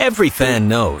Every fan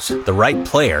knows the right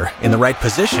player in the right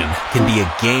position can be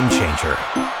a game changer.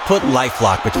 Put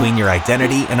LifeLock between your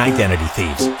identity and identity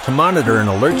thieves to monitor and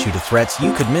alert you to threats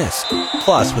you could miss.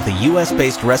 Plus, with a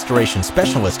U.S.-based restoration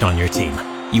specialist on your team,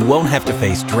 you won't have to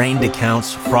face drained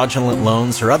accounts, fraudulent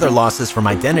loans, or other losses from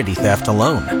identity theft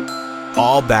alone.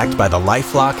 All backed by the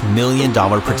LifeLock $1 Million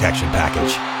Protection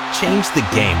Package. Change the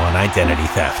game on identity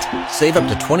theft. Save up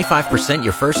to 25%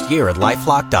 your first year at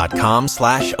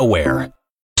LifeLock.com/aware.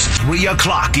 3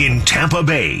 o'clock in Tampa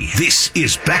Bay. This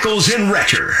is Beckles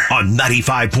Recher on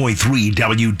 95.3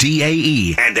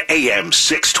 WDAE and AM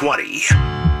 620.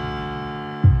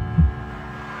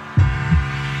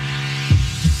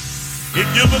 If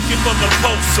you're looking for the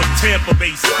pulse of Tampa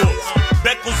Bay sports,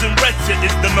 Beckles Recher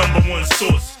is the #1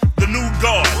 source. The new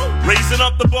guard, raising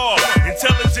up the bar.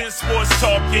 Intelligent sports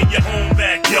talk in your own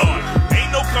backyard.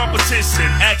 Ain't no competition,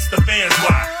 ask the fans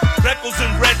why. Beckles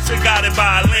Recher got it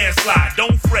by a landslide.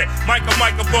 Don't fret,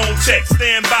 microphone check,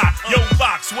 stand by. Yo,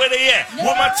 Fox, where they at?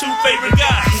 Where my two favorite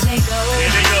guys? Here they go, here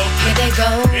they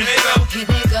go, here they go, here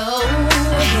they go,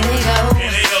 here they go, here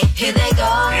they go, here they go, here they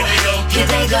go, here they go, here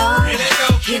they go,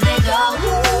 here they go, here they go,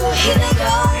 here they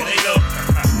go, here they go.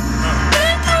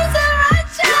 Beckles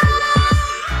Recher.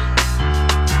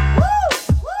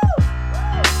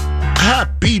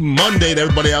 Happy Monday to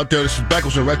everybody out there. This is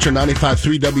Beckles Recher,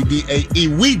 95.3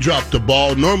 WDAE. We dropped the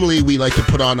ball. Normally, we like to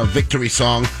put on a victory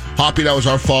song. Hoppy, that was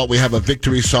our fault. We have a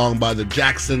victory song by the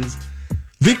Jacksons.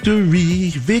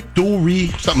 Victory, victory,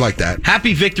 something like that.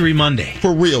 Happy Victory Monday.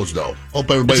 For reals, though. Hope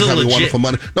everybody's having a wonderful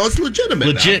Monday. No, it's legitimate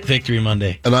Legit now. Victory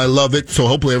Monday. And I love it. So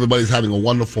hopefully everybody's having a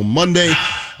wonderful Monday.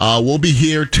 We'll be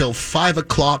here till 5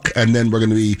 o'clock, and then we're going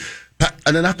to be...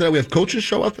 And then after that, we have Coach's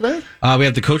Show after that? We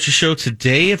have the Coach's Show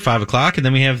today at 5 o'clock, and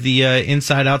then we have the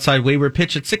Inside-Outside Wayward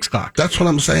Pitch at 6 o'clock. That's what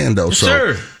I'm saying, though. Yes, so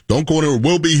sir. Don't go anywhere.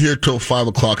 We'll be here till 5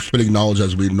 o'clock, spitting knowledge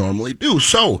as we normally do.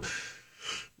 So,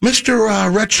 Mr.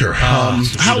 Recher, how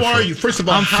are you? First of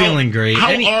all, I'm feeling great.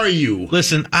 How are you?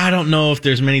 Listen, I don't know if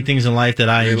there's many things in life that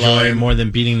I enjoy more than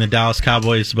beating the Dallas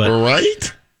Cowboys, but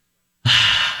right?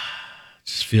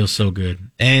 Just feels so good.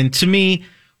 And to me,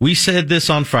 we said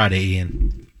this on Friday,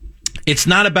 Ian. It's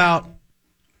not about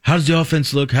how does the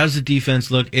offense look, how does the defense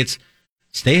look. It's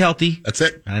stay healthy. That's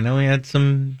it. I know we had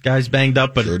some guys banged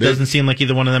up, but it doesn't seem like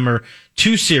either one of them are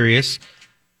too serious.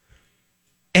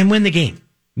 And win the game.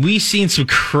 We've seen some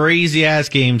crazy-ass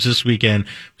games this weekend. We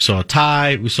saw a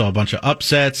tie. We saw a bunch of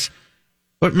upsets.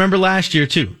 But remember last year,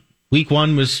 too. Week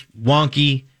 1 was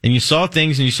wonky, and you saw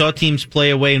things, and you saw teams play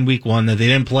away in Week 1 that they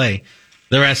didn't play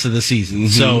the rest of the season. Mm-hmm.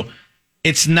 So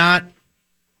it's not...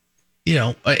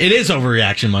 it is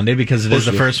Overreaction Monday because it is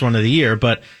the first one of the year.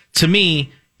 But to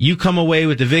me, you come away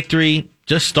with the victory,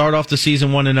 just start off the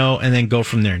season 1-0, and then go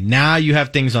from there. Now you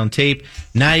have things on tape.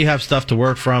 Now you have stuff to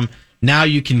work from. Now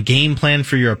you can game plan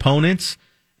for your opponents.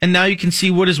 And now you can see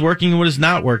what is working and what is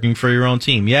not working for your own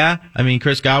team. Yeah, I mean,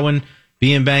 Chris Godwin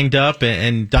being banged up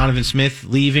and Donovan Smith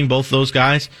leaving, both those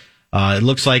guys. It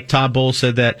looks like Todd Bowles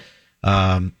said that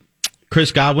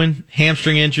Chris Godwin,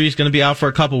 hamstring injury, is going to be out for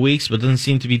a couple weeks, but doesn't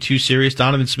seem to be too serious.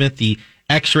 Donovan Smith, the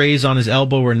x-rays on his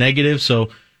elbow were negative. So,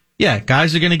 yeah,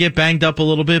 guys are going to get banged up a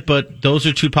little bit, but those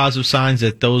are two positive signs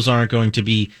that those aren't going to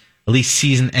be at least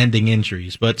season-ending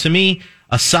injuries. But to me,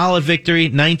 a solid victory,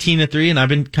 19-3, and I've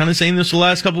been kind of saying this the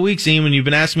last couple weeks, Ian, when you've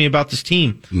been asking me about this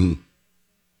team.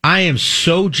 I am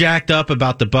so jacked up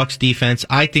about the Bucs defense.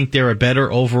 I think they're a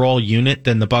better overall unit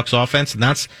than the Bucs offense, and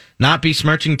that's not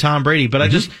besmirching Tom Brady. But I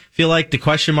just feel like the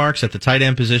question marks at the tight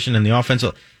end position and the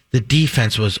offensive, the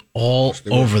defense was all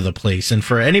over the place. And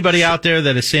for anybody out there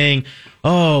that is saying,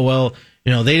 oh, well,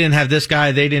 they didn't have this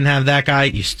guy, they didn't have that guy,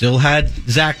 you still had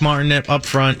Zach Martin up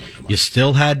front, you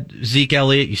still had Zeke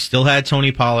Elliott, you still had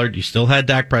Tony Pollard, you still had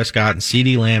Dak Prescott and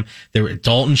CeeDee Lamb, there were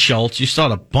Dalton Schultz, you still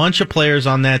had a bunch of players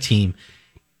on that team.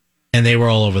 And they were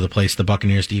all over the place, the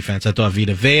Buccaneers defense. I thought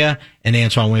Vita Vea and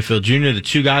Antoine Winfield Jr., the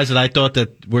two guys that I thought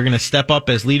that were going to step up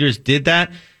as leaders, did that.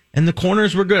 And the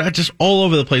corners were good. Just all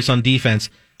over the place on defense.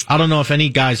 I don't know if any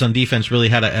guys on defense really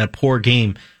had a poor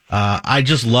game. I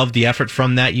just love the effort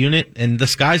from that unit, and the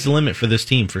sky's the limit for this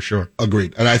team, for sure.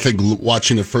 Agreed. And I think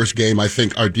watching the first game, I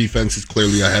think our defense is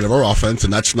clearly ahead of our offense,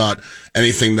 and that's not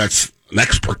anything that's an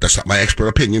expert. That's not my expert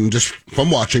opinion, just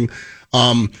from watching.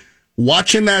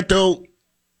 Watching that, though,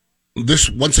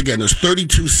 once again, there's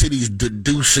 32 cities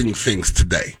deducing things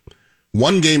today.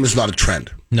 One game is not a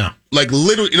trend. No. Like,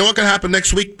 literally, you know what can happen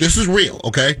next week? This is real,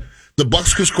 okay? The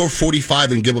Bucs could score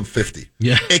 45 and give up 50.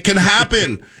 Yeah. It can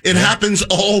happen. It happens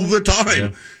all the time. Yeah.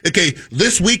 Okay,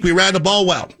 this week we ran the ball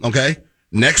well, okay?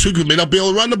 Next week we may not be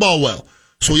able to run the ball well.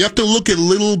 So you have to look at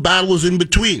little battles in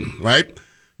between, right?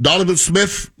 Donovan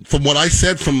Smith, from what I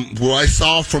said, from what I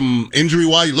saw from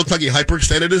injury-wise, it looked like he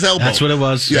hyperextended his elbow. That's what it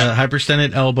was. Yeah.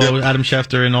 Hyperextended elbow. Yep. Adam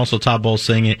Schefter and also Todd Bowles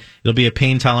saying it'll be a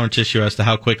pain-tolerant issue as to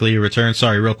how quickly he returns.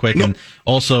 Sorry, real quick. Nope. And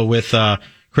also with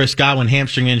Chris Godwin,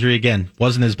 hamstring injury, again,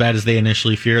 wasn't as bad as they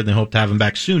initially feared. They hope to have him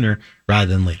back sooner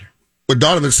rather than later. With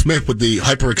Donovan Smith, with the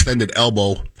hyperextended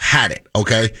elbow, had it,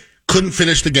 okay? Couldn't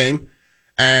finish the game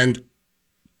and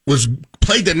was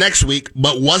played the next week,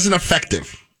 but wasn't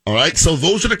effective. All right, so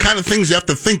those are the kind of things you have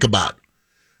to think about.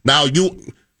 Now, you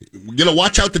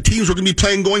watch out the teams we're going to be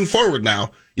playing going forward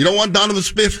now. You don't want Donovan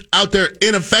Smith out there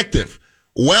ineffective.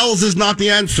 Wells is not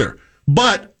the answer.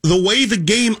 But the way the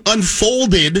game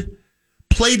unfolded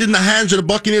played in the hands of the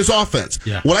Buccaneers offense.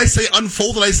 Yeah. When I say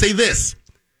unfolded, I say this.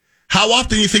 How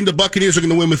often do you think the Buccaneers are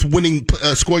going to win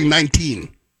with scoring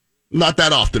 19? Not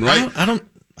that often, right? I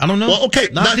don't know. Well, okay,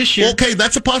 not this year. Okay,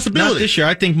 that's a possibility. Not this year.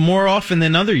 I think more often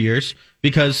than other years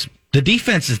because the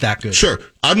defense is that good. Sure.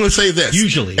 I'm going to say this.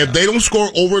 Usually. If they don't score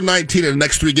over 19 in the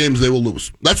next 3 games, they will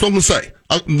lose. That's what I'm going to say.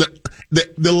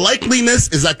 The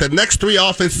likeliness is that the next 3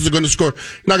 offenses are going to score.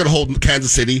 You're not going to hold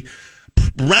Kansas City.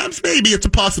 Rams, maybe. It's a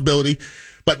possibility.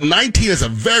 But 19 is a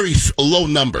very low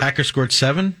number. Packers scored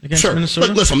 7 against Minnesota.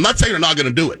 But listen, I'm not saying they're not going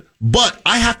to do it. But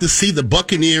I have to see the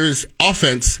Buccaneers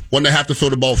offense when they have to throw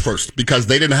the ball first because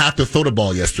they didn't have to throw the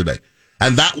ball yesterday.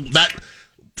 And that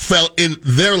fell in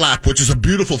their lap, which is a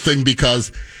beautiful thing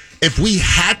because if we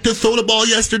had to throw the ball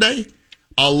yesterday,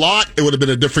 it would have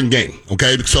been a different game.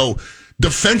 Okay? So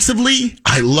defensively,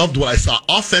 I loved what I saw.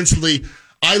 Offensively,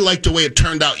 I liked the way it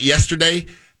turned out yesterday.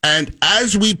 And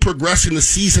as we progress in the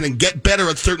season and get better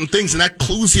at certain things, and that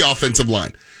includes the offensive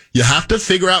line, you have to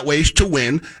figure out ways to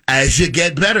win as you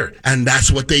get better. And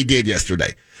that's what they did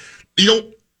yesterday.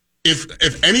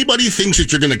 If anybody thinks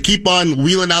that you're going to keep on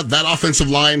wheeling out that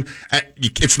offensive line,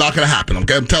 it's not going to happen.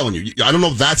 Okay, I'm telling you. I don't know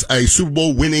if that's a Super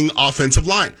Bowl winning offensive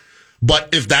line.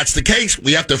 But if that's the case,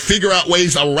 we have to figure out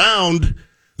ways around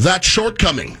that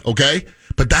shortcoming, okay?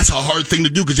 But that's a hard thing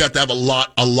to do because you have to have a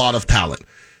lot of talent.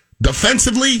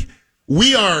 Defensively,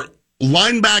 we're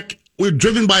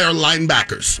driven by our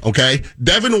linebackers, okay?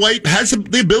 Devin White has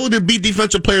the ability to be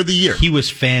Defensive Player of the Year. He was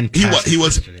fantastic. He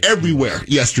was everywhere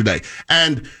yesterday.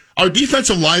 And our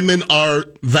defensive linemen are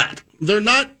that. They're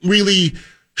not really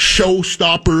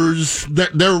showstoppers.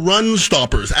 They're run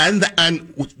stoppers. And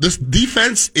this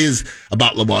defense is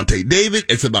about Levante David.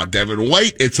 It's about Devin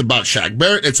White. It's about Shaq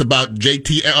Barrett. It's about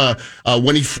JT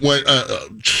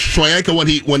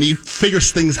Shoyinka when he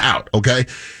figures things out. Okay,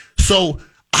 so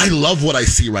I love what I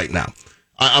see right now.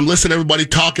 I'm listening to everybody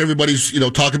talk. Everybody's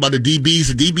talking about the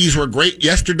DBs. The DBs were great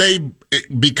yesterday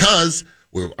because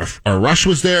our rush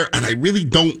was there, and I really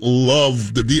don't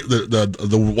love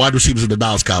the wide receivers of the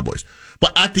Dallas Cowboys.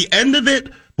 But at the end of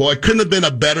it, boy, it couldn't have been a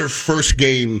better first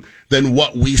game than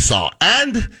what we saw.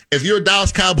 And if you're a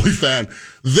Dallas Cowboy fan,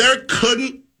 there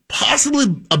couldn't possibly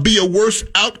be a worse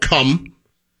outcome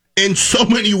in so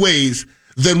many ways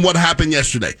than what happened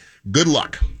yesterday. Good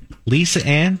luck. Lisa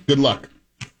Ann? Good luck.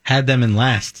 Had them in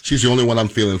last. She's the only one I'm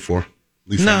feeling for.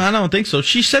 Lisa no, Ann. I don't think so.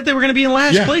 She said they were going to be in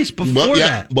last place before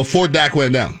that. Before Dak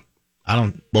went down. I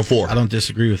don't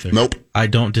disagree with her. Nope. I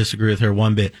don't disagree with her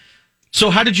one bit. So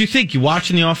how did you think? You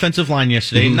watching the offensive line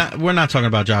yesterday. Mm-hmm. We're not talking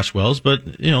about Josh Wells, but,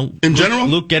 in general?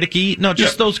 Luke Gedeke. No,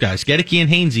 just those guys. Gedeke and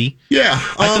Hainsey. Yeah.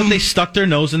 I thought they stuck their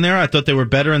nose in there. I thought they were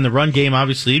better in the run game,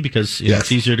 obviously, because it's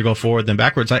easier to go forward than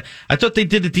backwards. I thought they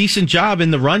did a decent job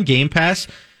in the run game pass.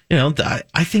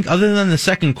 I think other than the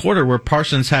second quarter where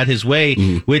Parsons had his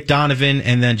way with Donovan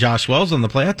and then Josh Wells on the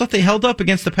play, I thought they held up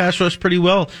against the pass rush pretty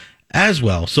well as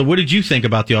well. So what did you think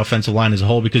about the offensive line as a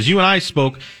whole? Because you and I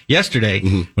spoke yesterday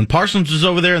when Parsons was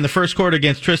over there in the first quarter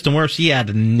against Tristan Wirfs, he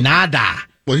had nada.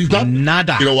 Well, he's not.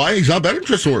 Nada. You know why? He's not better than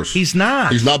Tristan Wirfs. He's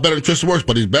not. He's not better than Tristan Wirfs,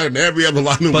 but he's better than every other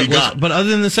lineman we got. But other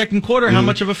than the second quarter, how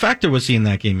much of a factor was he in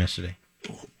that game yesterday?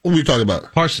 What are you talking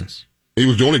about? Parsons. He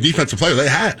was the only defensive player they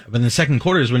had. But in the second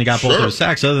quarter is when he got both of his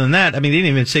sacks. Other than that, they didn't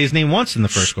even say his name once in the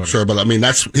first quarter. Sure, but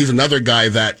he's another guy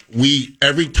that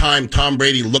every time Tom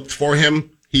Brady looked for him,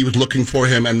 he was looking for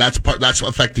him, and that's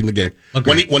affecting the game.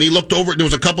 Okay. When he looked over, there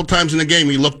was a couple times in the game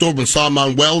he looked over and saw him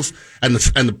on Wells, and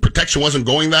the protection wasn't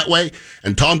going that way,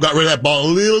 and Tom got rid of that ball a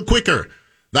little quicker.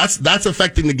 That's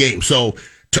affecting the game. So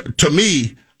to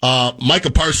me,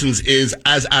 Micah Parsons is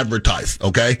as advertised.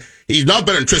 Okay, he's not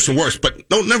better than Tristan Wirfs, but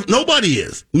nobody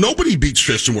is. Nobody beats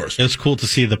Tristan Wirfs. It was cool to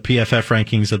see the PFF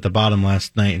rankings at the bottom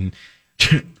last night, and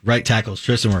Right tackles,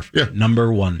 Tristan Wirfs,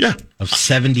 number 1 of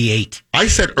 78. I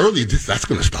said earlier, that's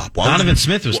going to stop. Donovan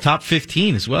Smith was top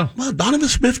 15 as well. Well, Donovan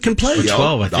Smith can play,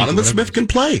 12, I think. Donovan Smith can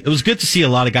play. It was good to see a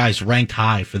lot of guys ranked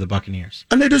high for the Buccaneers.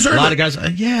 And they deserve it. A lot of guys, of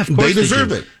course they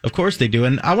deserve it. Of course they do.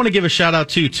 And I want to give a shout out,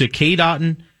 too, to K.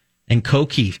 Dotton and Co.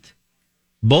 Keith.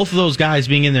 Both of those guys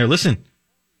being in there. Listen,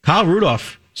 Kyle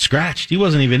Rudolph scratched. He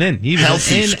wasn't even in. He was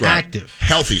inactive.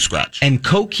 Healthy scratch. And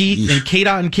Co. Keith and K.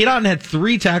 Dotton. K. Dotton had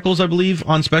 3 tackles, I believe,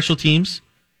 on special teams.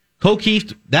 Co.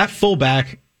 Keith, that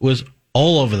fullback, was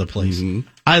all over the place. Mm-hmm.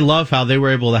 I love how they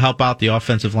were able to help out the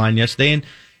offensive line yesterday. And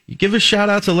you give a shout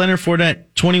out to Leonard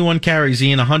Fournette, 21 carries,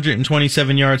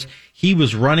 127 yards. He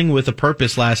was running with a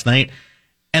purpose last night.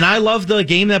 And I love the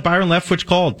game that Byron Leftwich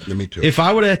called. Yeah, me too. If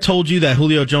I would have told you that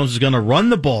Julio Jones was going to run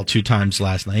the ball 2 times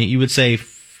last night, you would say,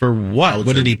 for what?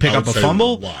 Did he pick up a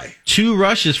fumble? Why? 2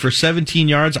 rushes for 17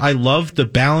 yards. I love the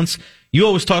balance. You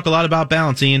always talk a lot about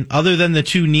balance, Ian. Other than the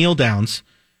 2 kneel downs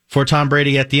for Tom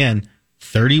Brady at the end,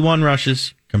 31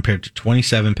 rushes compared to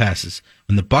 27 passes.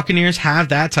 When the Buccaneers have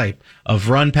that type of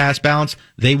run-pass balance,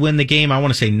 they win the game, I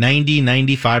want to say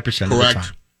 90-95% of the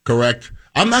time. Correct.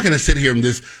 I'm not going to sit here and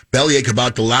just bellyache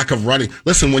about the lack of running.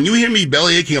 Listen, when you hear me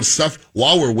bellyaching of stuff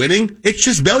while we're winning, it's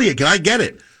just bellyaching. I get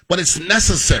it. But it's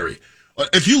necessary.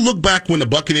 If you look back when the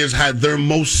Buccaneers had their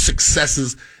most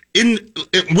successes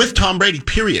with Tom Brady,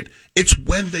 period, it's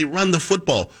when they run the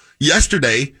football.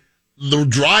 Yesterday, the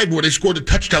drive where they scored a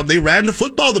touchdown, they ran the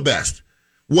football the best.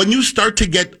 When you start to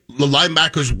get the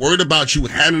linebackers worried about you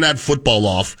handing that football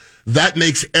off, that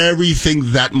makes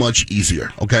everything that much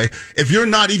easier, okay? If you're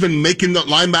not even making the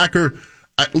linebacker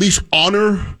at least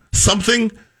honor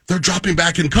something, they're dropping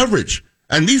back in coverage.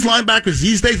 And these linebackers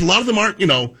these days, a lot of them aren't,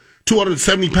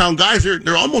 270-pound guys.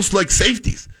 They're almost like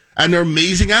safeties. And they're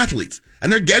amazing athletes.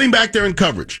 And they're getting back there in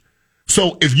coverage.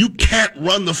 So if you can't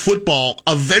run the football,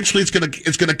 eventually it's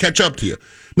gonna catch up to you.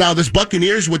 Now this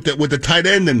Buccaneers with the tight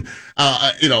end and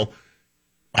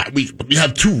we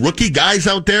have 2 rookie guys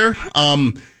out there.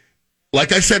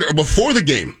 Like I said before the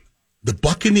game, the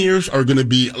Buccaneers are going to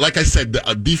be, like I said,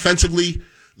 defensively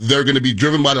they're going to be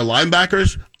driven by the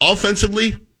linebackers.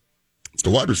 Offensively, it's the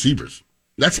wide receivers.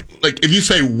 That's like if you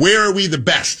say where are we the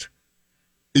best?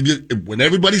 When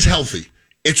everybody's healthy,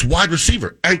 it's wide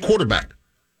receiver and quarterback.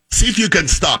 See if you can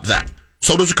stop that.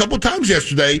 So there's a couple of times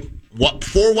yesterday,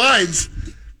 4 wides.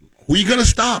 Who are you going to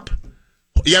stop?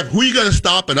 Yeah, who are you going to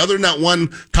stop? And other than that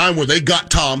one time where they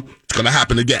got Tom, it's going to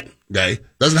happen again. Okay?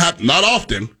 Doesn't happen, not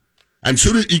often. And as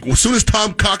soon as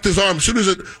Tom cocked his arm, as soon as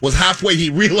it was halfway, he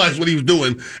realized what he was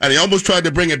doing, and he almost tried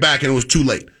to bring it back, and it was too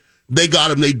late. They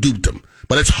got him, they duped him.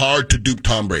 But it's hard to dupe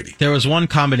Tom Brady. There was one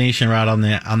combination route on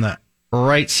the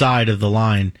right side of the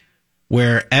line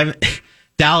where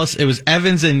Dallas, it was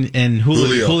Evans and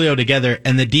Julio together,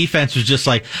 and the defense was just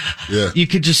like, you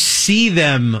could just see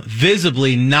them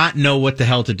visibly not know what the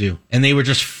hell to do, and they were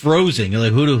just frozen. You're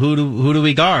like, who do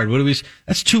we guard?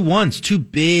 That's 2 ones, 2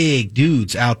 big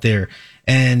dudes out there.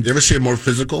 And you ever see it more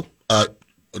physical?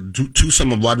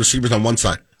 Some of wide receivers on one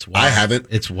side. I haven't.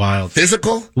 It's wild.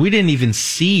 Physical. We didn't even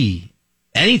see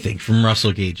anything from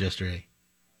Russell Gage yesterday.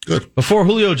 Good. Before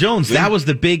Julio Jones, that was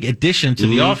the big addition to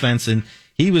the offense, and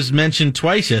he was mentioned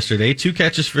twice yesterday, 2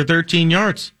 catches for 13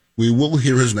 yards. We will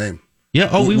hear his name.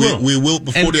 Yeah, we will. We will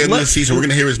before the end of the season. We're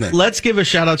going to hear his name. Let's give a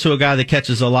shout out to a guy that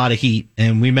catches a lot of heat,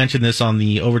 and we mentioned this on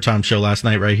the Overtime show last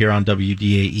night right here on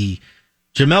WDAE.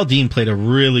 Jamel Dean played a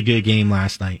really good game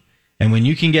last night, and when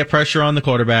you can get pressure on the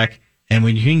quarterback, and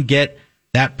when you can get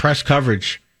that press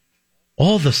coverage,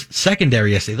 all the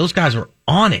secondary yesterday, those guys were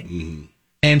on it. Mm.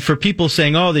 And for people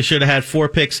saying, they should have had 4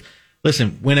 picks,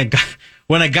 listen, when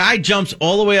a guy jumps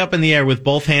all the way up in the air with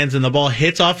both hands and the ball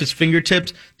hits off his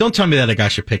fingertips, don't tell me that a guy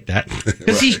should pick that.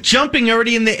 Because he's jumping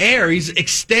already in the air. He's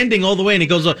extending all the way, and he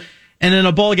goes up. And then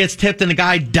a ball gets tipped, and the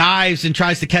guy dives and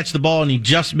tries to catch the ball, and he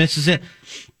just misses it.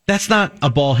 That's not a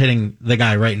ball hitting the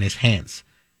guy right in his hands.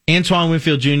 Antoine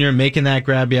Winfield Jr. making that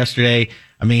grab yesterday.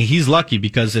 I mean, he's lucky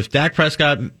because if Dak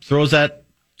Prescott throws that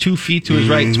 2 feet to his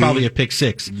right, it's probably a pick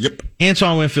 6. Yep.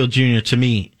 Antoine Winfield Jr., to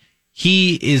me,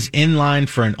 he is in line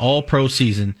for an all-pro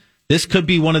season. This could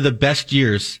be one of the best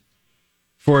years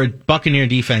for a Buccaneer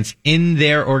defense in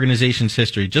their organization's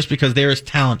history, just because there is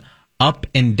talent up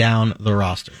and down the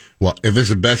roster. Well, if it's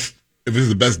the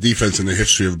best defense in the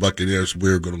history of the Buccaneers,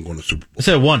 we're going to go to the Super Bowl. I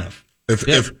said one of.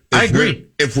 I agree.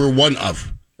 If we're one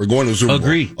of, we're going to the Super Bowl.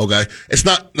 Agree. Okay? It's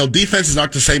not, defenses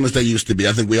aren't the same as they used to be.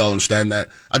 I think we all understand that.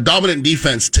 A dominant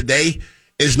defense today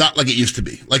is not like it used to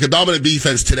be. Like a dominant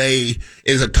defense today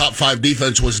is a top 5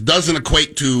 defense, which doesn't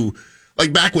equate to,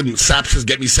 like back when Sapp says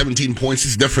get me 17 points,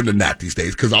 it's different than that these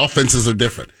days because offenses are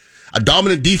different. A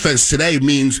dominant defense today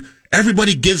means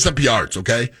Everybody gives up yards,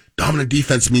 okay? Dominant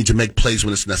defense means you make plays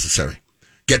when it's necessary.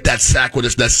 Get that sack when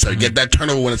it's necessary. Get that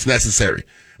turnover when it's necessary.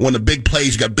 When the big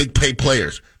plays, you got big play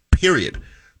players, period.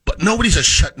 But nobody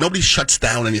shuts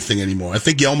down anything anymore. I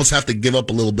think you almost have to give up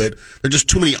a little bit. There are just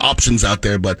too many options out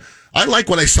there. But I like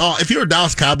what I saw. If you're a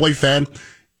Dallas Cowboy fan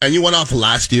and you went off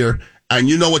last year and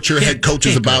you know what your head coach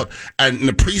is about, and in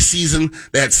the preseason,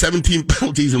 they had 17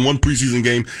 penalties in one preseason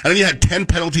game, and then you had 10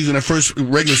 penalties in the first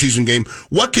regular season game,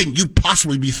 what can you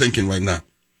possibly be thinking right now?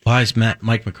 Why is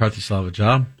Mike McCarthy still have a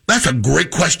job? That's a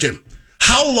great question.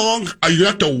 How long are you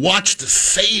going to have to watch the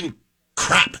same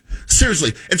crap?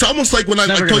 Seriously, it's almost like when I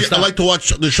told you I like to watch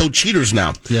the show Cheaters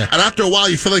now. Yeah. And after a while,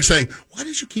 you feel like saying, why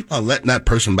did you keep on letting that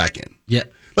person back in? Yeah.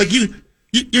 Like you're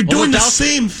doing the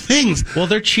same things. Well,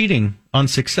 they're cheating on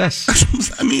success.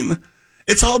 I mean,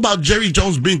 it's all about Jerry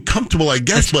Jones being comfortable, I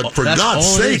guess, but for God's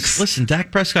sakes. Listen,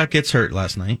 Dak Prescott gets hurt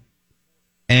last night.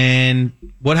 And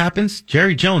what happens?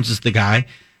 Jerry Jones is the guy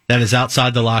that is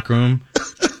outside the locker room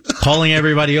calling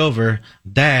everybody over.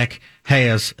 Dak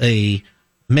has a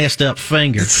messed up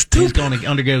finger. He's going to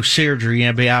undergo surgery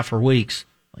and be out for weeks.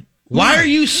 Like, why are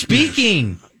you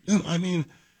speaking? I mean,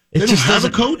 it just have a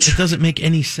coach. It doesn't make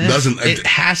any sense. It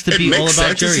has to be all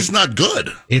about Jerry. It's not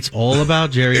good. It's all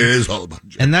about Jerry. It is all about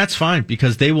Jerry. And that's fine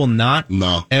because they will not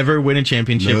ever win a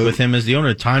championship with him as the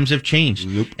owner. Times have changed.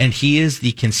 And he is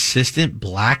the consistent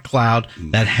black cloud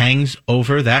that hangs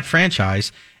over that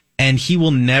franchise. And he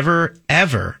will never,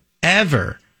 ever,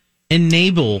 ever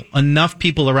enable enough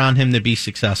people around him to be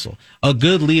successful. A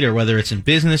good leader, whether it's in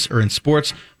business or in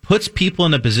sports, puts people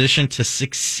in a position to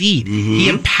succeed. He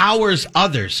empowers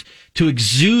others to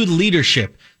exude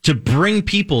leadership, to bring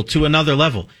people to another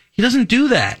level. He doesn't do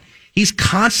that. He's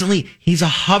a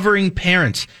hovering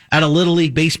parent at a Little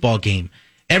League baseball game.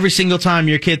 Every single time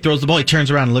your kid throws the ball, he turns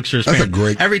around and looks for his parent. That's a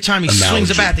great Every time he swings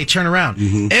a bat, they turn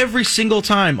around. Every single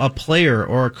time a player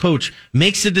or a coach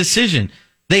makes a decision,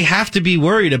 they have to be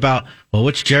worried about, well,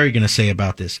 what's Jerry going to say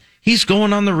about this? He's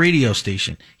going on the radio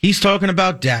station. He's talking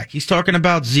about Dak. He's talking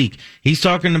about Zeke. He's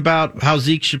talking about how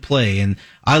Zeke should play. And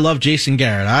I love Jason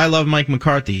Garrett. I love Mike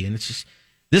McCarthy. And it's just,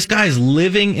 this guy is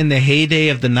living in the heyday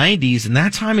of the 90s, and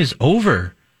that time is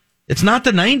over. It's not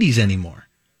the 90s anymore.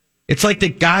 It's like the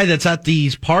guy that's at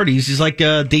these parties. He's like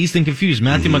Dazed and Confused,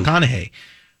 Matthew McConaughey.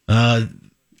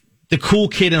 The cool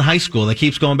kid in high school that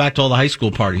keeps going back to all the high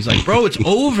school parties. Like, bro, it's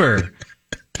over.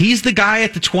 He's the guy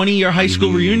at the 20-year high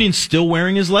school reunion still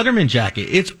wearing his Letterman jacket.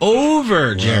 It's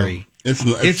over, Jerry.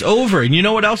 It's over. And you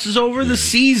know what else is over? The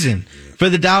season for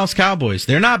the Dallas Cowboys.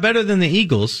 They're not better than the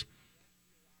Eagles.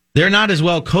 They're not as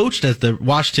well coached as the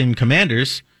Washington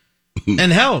Commanders.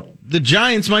 And hell, the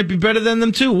Giants might be better than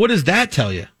them too. What does that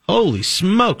tell you? Holy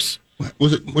smokes.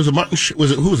 Was it Martin?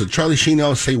 Who was it? Charlie Sheen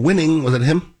always say winning. Was it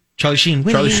him? Charlie Sheen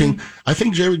winning. Charlie Sheen. I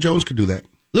think Jerry Jones could do that.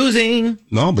 Losing.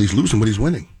 No, but he's losing, but he's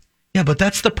winning. Yeah, but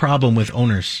that's the problem with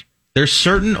owners. There's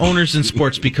certain owners in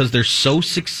sports because they're so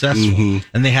successful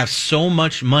and they have so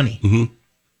much money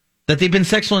that they've been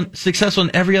successful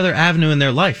in every other avenue in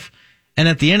their life. And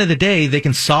at the end of the day, they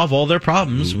can solve all their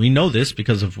problems. We know this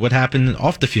because of what happened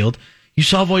off the field. You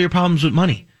solve all your problems with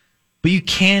money. But you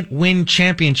can't win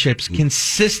championships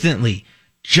consistently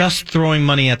just throwing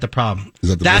money at the problem.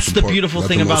 That's the beautiful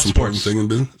thing about sports. Thing in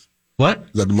business? What?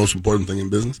 Is that the most important thing in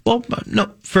business? Well,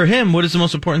 no. For him, what is the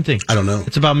most important thing? I don't know.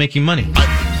 It's about making money.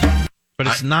 But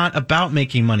it's not about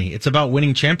making money. It's about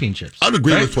winning championships. I'd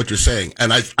agree with what you're saying.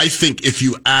 And I think if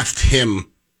you asked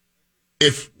him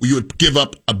if you would give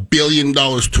up $1 billion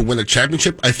to win a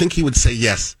championship, I think he would say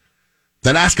yes.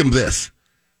 Then ask him this.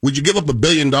 Would you give up $1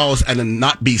 billion and then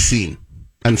not be seen?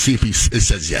 And see if he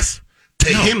says yes.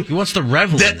 To him, he wants to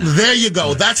revel. There you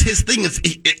go. That's his thing.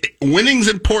 Winning's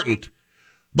important.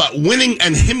 But winning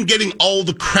and him getting all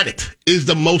the credit is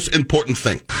the most important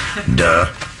thing.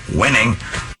 Duh. Winning.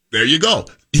 There you go.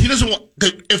 He doesn't want.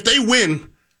 If they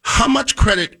win, how much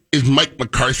credit is Mike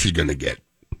McCarthy going to get?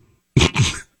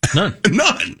 None.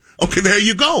 None. Okay, there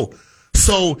you go.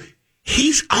 So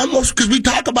he's almost, because we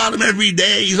talk about him every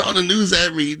day. He's on the news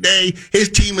every day. His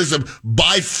team is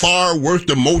by far worth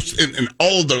the most in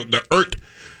all the earth.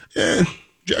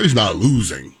 Jerry's not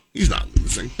losing. He's not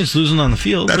losing. He's losing on the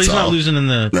field, but he's not losing in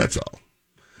the... That's all.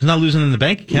 He's not losing in the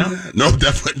bank account. No,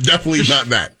 definitely not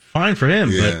that. Fine for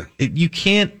him, but you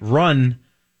can't run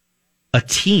a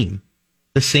team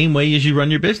the same way as you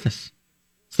run your business.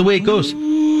 It's the way it goes.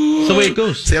 It's the way it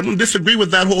goes. See, I don't disagree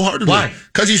with that wholeheartedly. Why?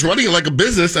 Because he's running it like a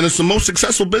business, and it's the most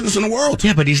successful business in the world.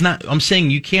 Yeah, but he's not. I'm saying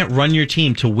you can't run your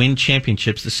team to win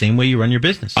championships the same way you run your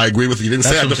business. I agree with you. You didn't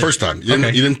say that the first time. You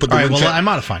didn't put the All right, well, I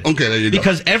modified it. Okay, there you go.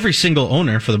 Because every single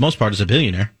owner, for the most part, is a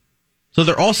billionaire. So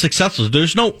they're all successful.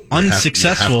 There's no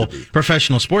unsuccessful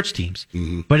professional sports teams,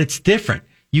 but it's different.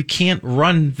 You can't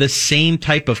run the same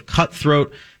type of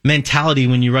cutthroat mentality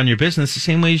when you run your business the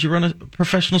same way as you run a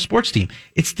professional sports team.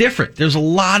 It's different. There's a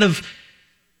lot of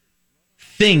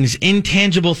things,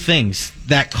 intangible things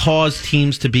that cause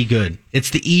teams to be good.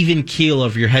 It's the even keel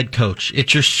of your head coach.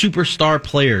 It's your superstar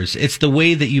players. It's the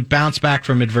way that you bounce back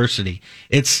from adversity.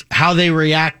 It's how they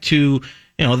react to,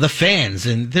 the fans.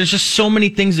 And there's just so many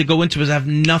things that go into it that have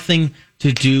nothing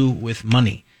to do with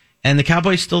money. And the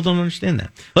Cowboys still don't understand that.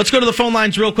 Let's go to the phone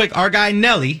lines real quick. Our guy,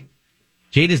 Nelly,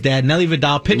 Jada's dad, Nelly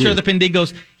Vidal, pitcher of the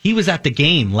Pindigos. He was at the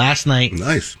game last night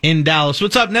in Dallas.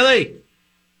 What's up, Nelly?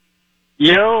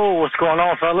 Yo, what's going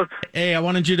on, fellas? Hey, I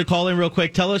wanted you to call in real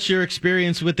quick. Tell us your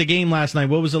experience with the game last night.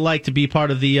 What was it like to be part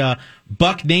of the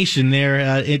Buck Nation there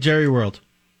at Jerry World?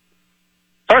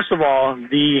 First of all,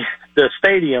 the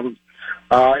stadium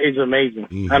is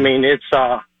amazing. I mean, it's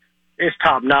top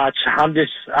notch. I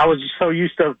was just so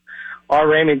used to our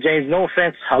Raymond James. No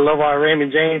offense, I love our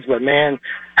Raymond James, but man,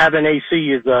 having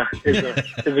AC is a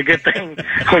good thing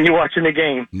when you're watching the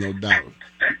game. No doubt.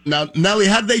 Now, Nelly,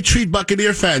 how'd they treat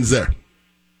Buccaneer fans there?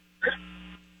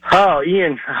 Oh,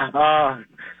 Ian,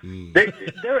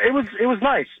 it was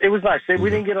nice. It was nice. We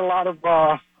didn't get a lot of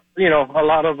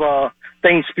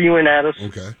things spewing at us.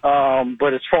 Okay.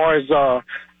 But as far as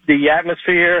the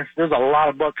atmosphere, there's a lot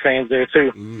of Buck fans there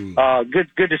too.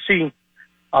 Good to see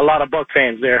a lot of Buck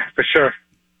fans there for sure.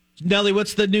 Nelly,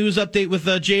 what's the news update with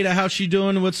Jada? How's she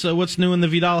doing? What's new in the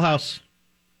Vidal house?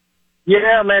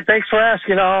 Yeah, man. Thanks for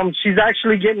asking. She's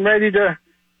actually getting ready to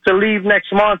leave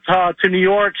next month to New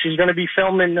York. She's going to be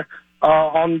filming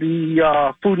on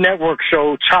the Food Network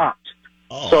show Chopped.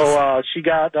 Oh, so she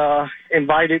got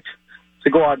invited to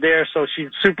go out there. So she's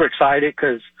super excited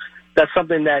because that's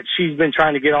something that she's been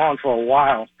trying to get on for a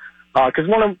while. Because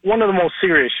one of the most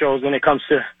serious shows when it comes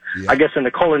to, I guess, in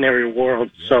the culinary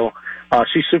world. Yeah. So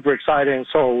she's super excited, and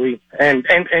so are we. And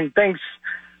thanks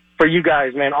for you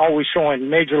guys, man, always showing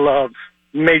major love,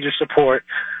 major support.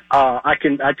 I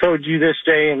told you this,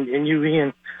 Jay, and you,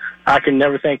 Ian, I can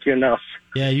never thank you enough.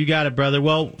 Yeah, you got it, brother.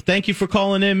 Well, thank you for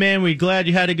calling in, man. We're glad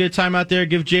you had a good time out there.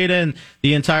 Give Jada and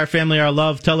the entire family our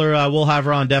love. Tell her we'll have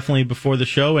her on definitely before the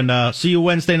show. And see you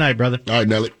Wednesday night, brother. All right,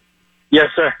 Nelly. Yes,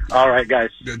 sir. All right, guys.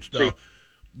 Good stuff.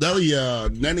 Nelly,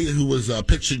 who was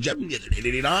pitched to Jim, did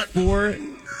he not? 4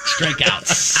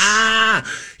 strikeouts.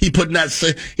 He's putting that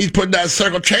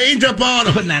circle change up on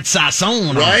him. Putting that sauce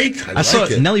on. Right? I saw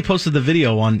it. Nelly posted the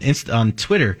video on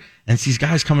Twitter, and it's these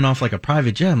guys coming off like a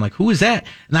private jet. I'm like, who is that?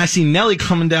 And I see Nelly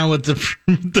coming down with the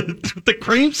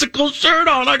creamsicle shirt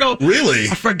on. I go, really?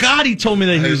 I forgot he told me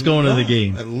that he was going to the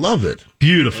game. I love it.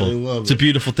 Beautiful. It's a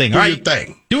beautiful thing. Doing your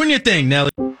thing. Doing your thing,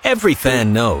 Nelly. Every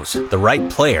fan knows the right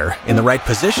player in the right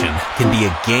position can be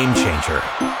a game changer.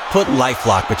 Put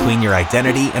LifeLock between your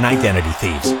identity and identity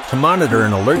thieves to monitor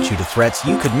and alert you to threats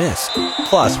you could miss.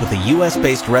 Plus, with a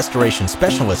U.S.-based restoration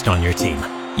specialist on your team,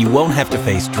 you won't have to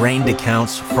face drained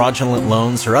accounts, fraudulent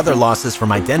loans, or other losses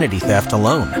from identity theft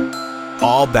alone.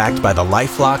 All backed by the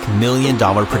LifeLock $1 Million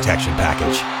Protection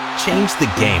Package. Change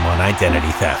the game on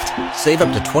identity theft. Save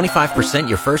up to 25%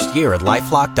 your first year at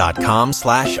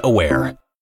LifeLock.com/aware.